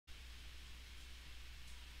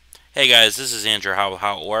Hey guys, this is Andrew.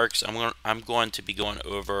 How it works. I'm going to be going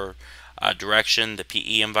over direction, the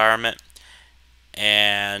PE environment,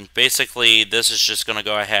 and basically this is just going to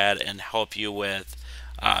go ahead and help you with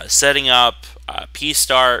setting up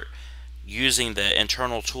PStart using the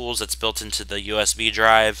internal tools that's built into the USB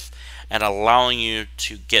drive and allowing you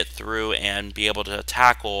to get through and be able to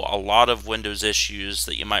tackle a lot of Windows issues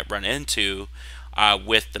that you might run into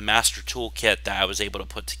with the master toolkit that I was able to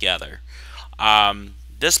put together.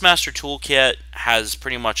 This master toolkit has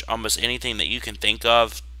pretty much almost anything that you can think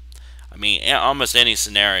of. I mean, almost any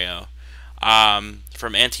scenario, from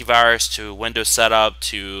antivirus to Windows setup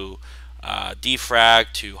to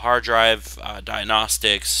defrag to hard drive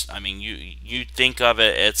diagnostics. I mean, you think of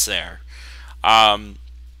it, it's there. Um,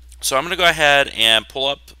 so I'm going to go ahead and pull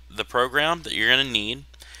up the program that you're going to need.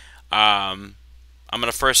 Um, I'm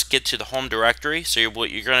going to first get to the home directory. So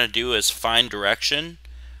what you're going to do is find direction,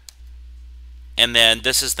 and then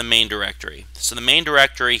this is the main directory. So the main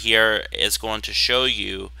directory here is going to show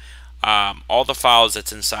you all the files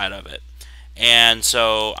that's inside of it. And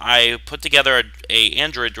so I put together a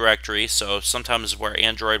Android directory, so sometimes where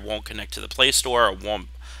Android won't connect to the Play Store or won't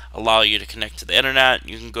allow you to connect to the internet,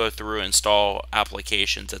 you can go through and install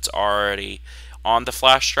applications that's already on the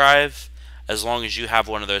flash drive, as long as you have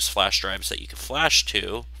one of those flash drives that you can flash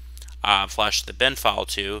to, flash the bin file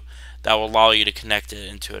to, that will allow you to connect it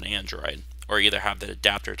into an Android, or either have the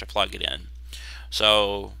adapter to plug it in.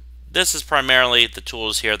 So this is primarily the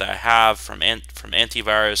tools here that I have, from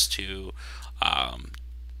antivirus to um,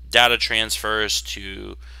 data transfers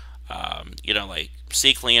to like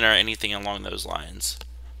CCleaner, anything along those lines.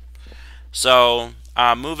 So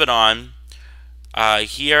moving on,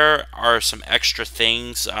 here are some extra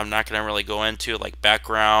things I'm not going to really go into, like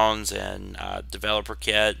backgrounds and developer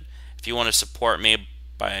kit. If you want to support me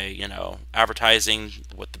by advertising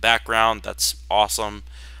with the background, that's awesome.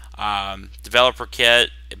 Developer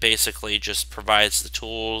kit, it basically just provides the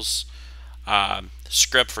tools.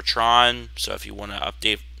 Script for Tron, so if you want to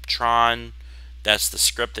update Tron, that's the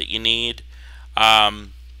script that you need.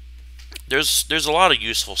 Um, there's a lot of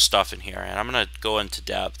useful stuff in here, and I'm going to go into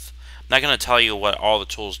depth. I'm not going to tell you what all the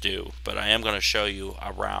tools do, but I am going to show you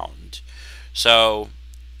around. So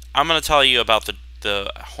I'm going to tell you about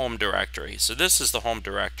the home directory. So this is the home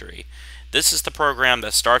directory. This is the program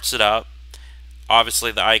that starts it up.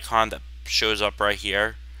 Obviously the icon that shows up right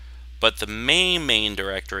here. But the main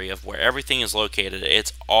directory of where everything is located,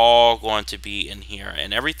 it's all going to be in here,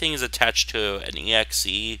 and everything is attached to an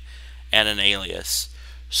exe and an alias.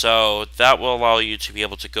 So that will allow you to be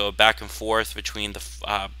able to go back and forth between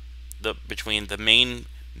the main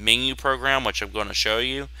menu program, which I'm going to show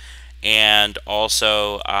you, and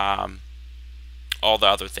also all the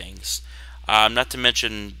other things. Not to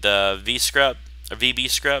mention the VB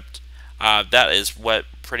script. That is what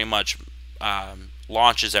pretty much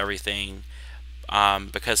launches everything,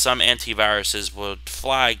 because some antiviruses would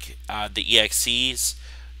flag the EXEs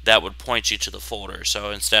that would point you to the folder. So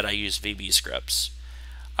instead I use VB scripts.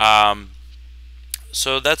 Um,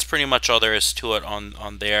 so that's pretty much all there is to it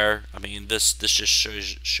on there. I mean, this just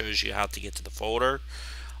shows you how to get to the folder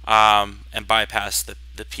and bypass the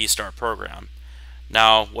PStart program.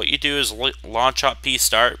 Now what you do is launch up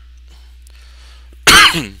PStart.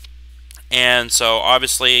 And so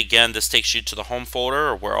obviously, again, this takes you to the home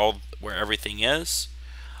folder, or where everything is.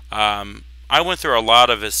 I went through a lot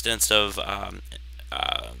of extensive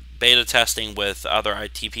beta testing with other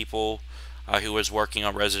IT people who was working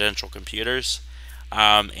on residential computers,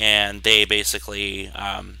 and they basically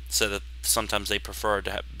said that sometimes they prefer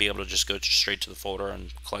to be able to just go straight to the folder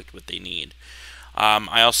and collect what they need.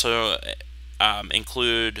 I also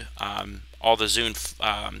include all the Zune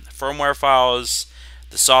firmware files,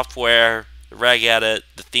 the software, the regedit,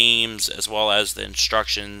 the themes, as well as the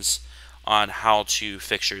instructions on how to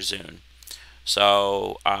fix your Zune.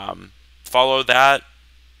 So follow that.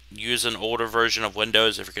 Use an older version of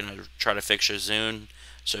Windows if you're going to try to fix your Zune,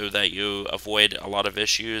 so that you avoid a lot of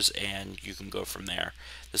issues, and you can go from there.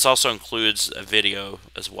 This also includes a video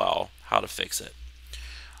as well, how to fix it.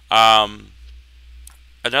 Um,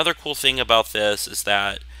 Another cool thing about this is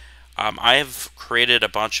that I have created a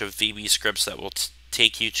bunch of VB scripts that will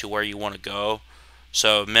take you to where you want to go.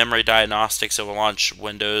 So memory diagnostics, it will launch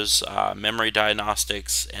Windows memory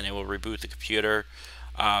diagnostics, and it will reboot the computer.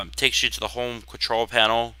 Takes you to the home control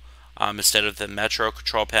panel instead of the Metro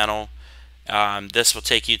control panel. This will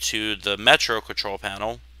take you to the Metro control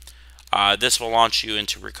panel. This will launch you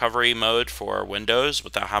into recovery mode for Windows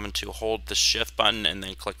without having to hold the shift button and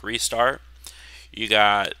then click restart. You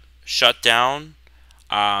got shutdown.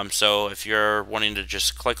 So if you're wanting to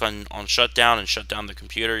just click on shutdown and shut down the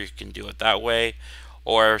computer, you can do it that way.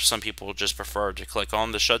 or some people just prefer to click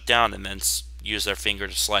on the shutdown and then use their finger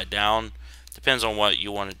to slide down. Depends on what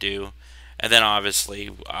you want to do, and then obviously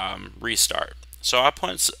restart. So I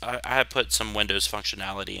have put some Windows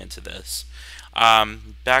functionality into this.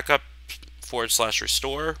 Backup /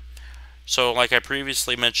 restore. So like I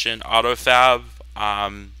previously mentioned, AutoFab.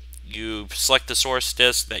 You select the source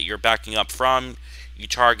disk that you're backing up from. You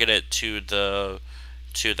target it to the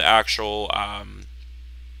actual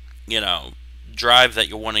you know, drive that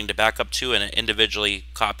you're wanting to back up to, and it individually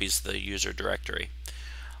copies the user directory,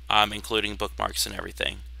 including bookmarks and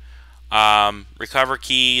everything. Recover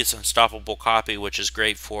keys, unstoppable copy, which is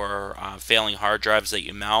great for failing hard drives that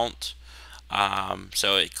you mount.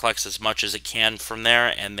 So it collects as much as it can from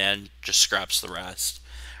there and then just scraps the rest.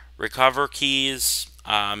 Recover keys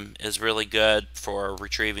is really good for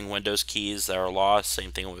retrieving Windows keys that are lost.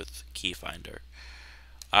 Same thing with Key Finder.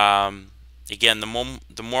 Again,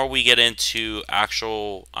 the more we get into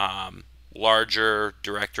actual larger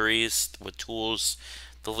directories with tools,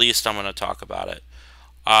 the least I'm going to talk about it.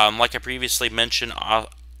 Like I previously mentioned,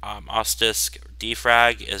 OSDisk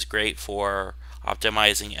defrag is great for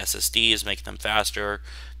optimizing SSDs, making them faster,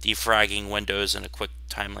 defragging Windows in a quick,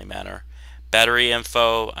 timely manner. Battery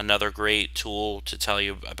info, another great tool to tell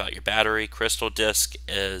you about your battery. Crystal Disk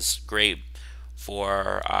is great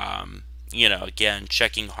for, again,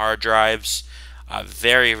 checking hard drives.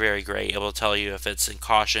 Very, very great. It will tell you if it's in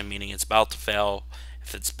caution, meaning it's about to fail.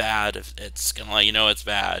 If it's bad, if it's going to let you know it's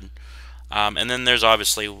bad. And then there's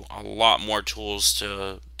obviously a lot more tools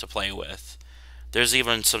to play with. There's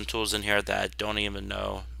even some tools in here that I don't even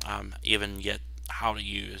know even yet how to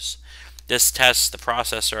use. This tests the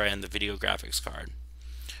processor and the video graphics card.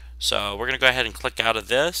 So we're going to go ahead and click out of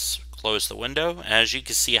this, close the window, and as you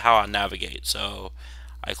can see how I navigate. So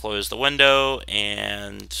I close the window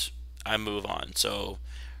and I move on. So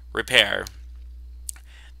repair.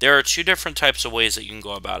 There are two different types of ways that you can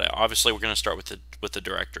go about it. Obviously, we're going to start with the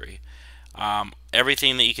directory.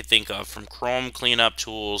 Everything that you could think of, from Chrome cleanup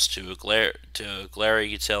tools to Glare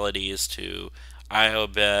utilities to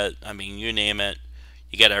IOBit, I mean, you name it,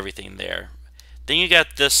 you get everything there. Then you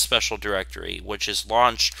got this special directory, which is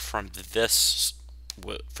launched from this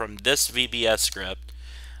VBS script.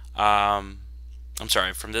 I'm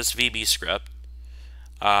sorry, from this VB script.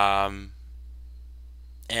 And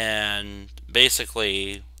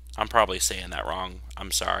basically, I'm probably saying that wrong.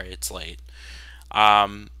 I'm sorry, it's late.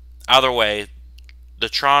 Either way, the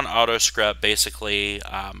Tron Auto script basically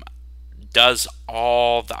does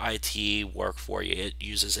all the IT work for you. It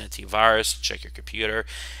uses antivirus to check your computer.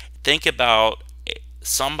 Think about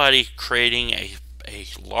somebody creating a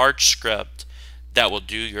large script that will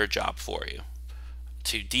do your job for you.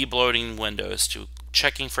 To debloating Windows, to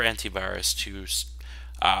checking for antivirus, to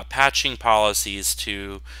patching policies,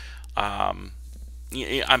 to I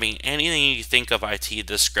mean, anything you think of IT,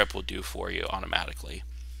 this script will do for you automatically.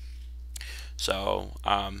 So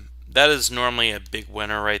that is normally a big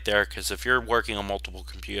winner right there, because if you're working on multiple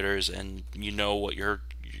computers and you know what you're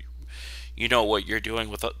doing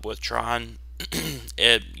with Tron,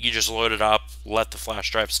 you just load it up, let the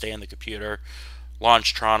flash drive stay in the computer,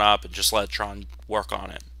 launch Tron up, and just let Tron work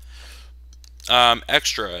on it.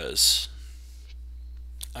 Extras.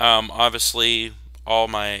 Obviously, all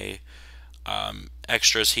my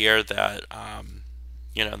extras here that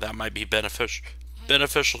that might be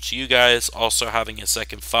beneficial to you guys. Also, having a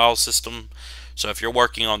second file system. So if you're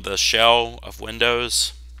working on the shell of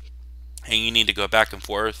Windows and you need to go back and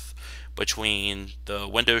forth between the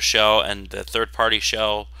Windows shell and the third-party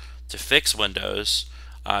shell to fix Windows,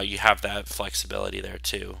 you have that flexibility there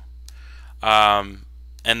too. And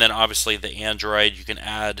then obviously the Android, you can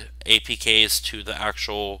add APKs to the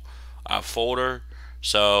actual folder.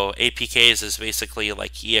 So APKs is basically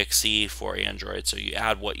like exe for Android. So you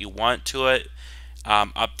add what you want to it,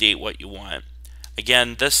 update what you want.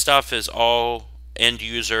 Again, this stuff is all end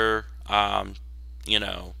user.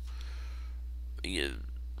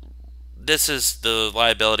 This is the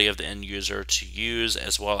liability of the end user to use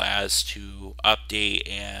as well as to update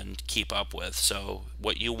and keep up with. So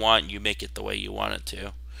what you want, you make it the way you want it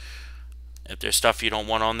to. If there's stuff you don't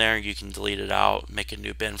want on there, you can delete it out, make a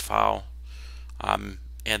new bin file, and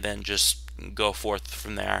then just go forth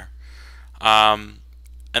from there. And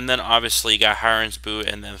then obviously you got Hiren's boot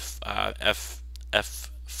and then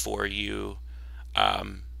F4U,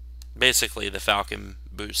 basically the Falcon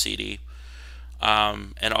boot CD.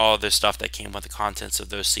 And all of the stuff that came with the contents of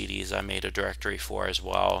those CDs I made a directory for as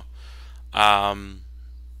well, allowing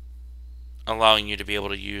you to be able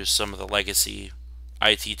to use some of the legacy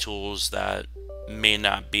IT tools that may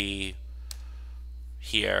not be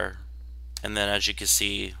here. And then as you can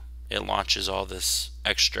see, it launches all this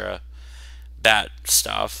extra batch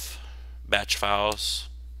files,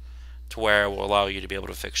 to where it will allow you to be able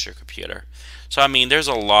to fix your computer. So I mean, there's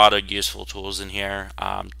a lot of useful tools in here.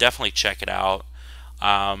 Definitely check it out.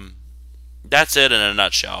 Um, that's it in a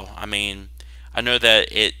nutshell. I mean, I know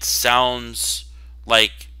that it sounds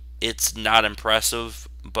like it's not impressive,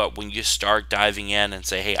 but when you start diving in and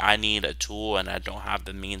say, hey, I need a tool and I don't have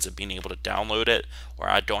the means of being able to download it, or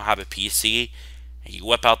I don't have a PC, and you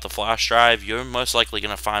whip out the flash drive, you're most likely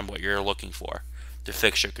going to find what you're looking for to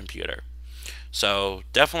fix your computer. So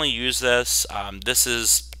definitely use this. This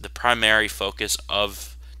is the primary focus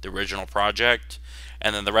of the original project,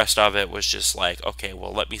 and then the rest of it was just like, okay,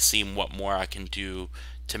 well, let me see what more I can do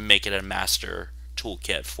to make it a master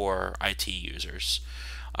toolkit for IT users.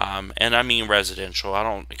 And I mean residential. I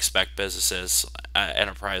don't expect businesses at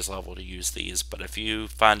enterprise level to use these, but if you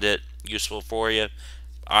find it useful for you,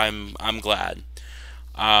 I'm glad.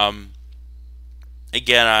 Um,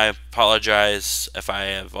 Again, I apologize if I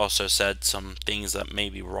have also said some things that may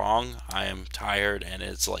be wrong. I am tired and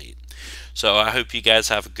it's late. So I hope you guys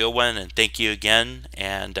have a good one, and thank you again,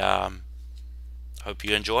 and hope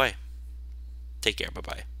you enjoy. Take care. Bye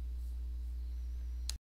bye.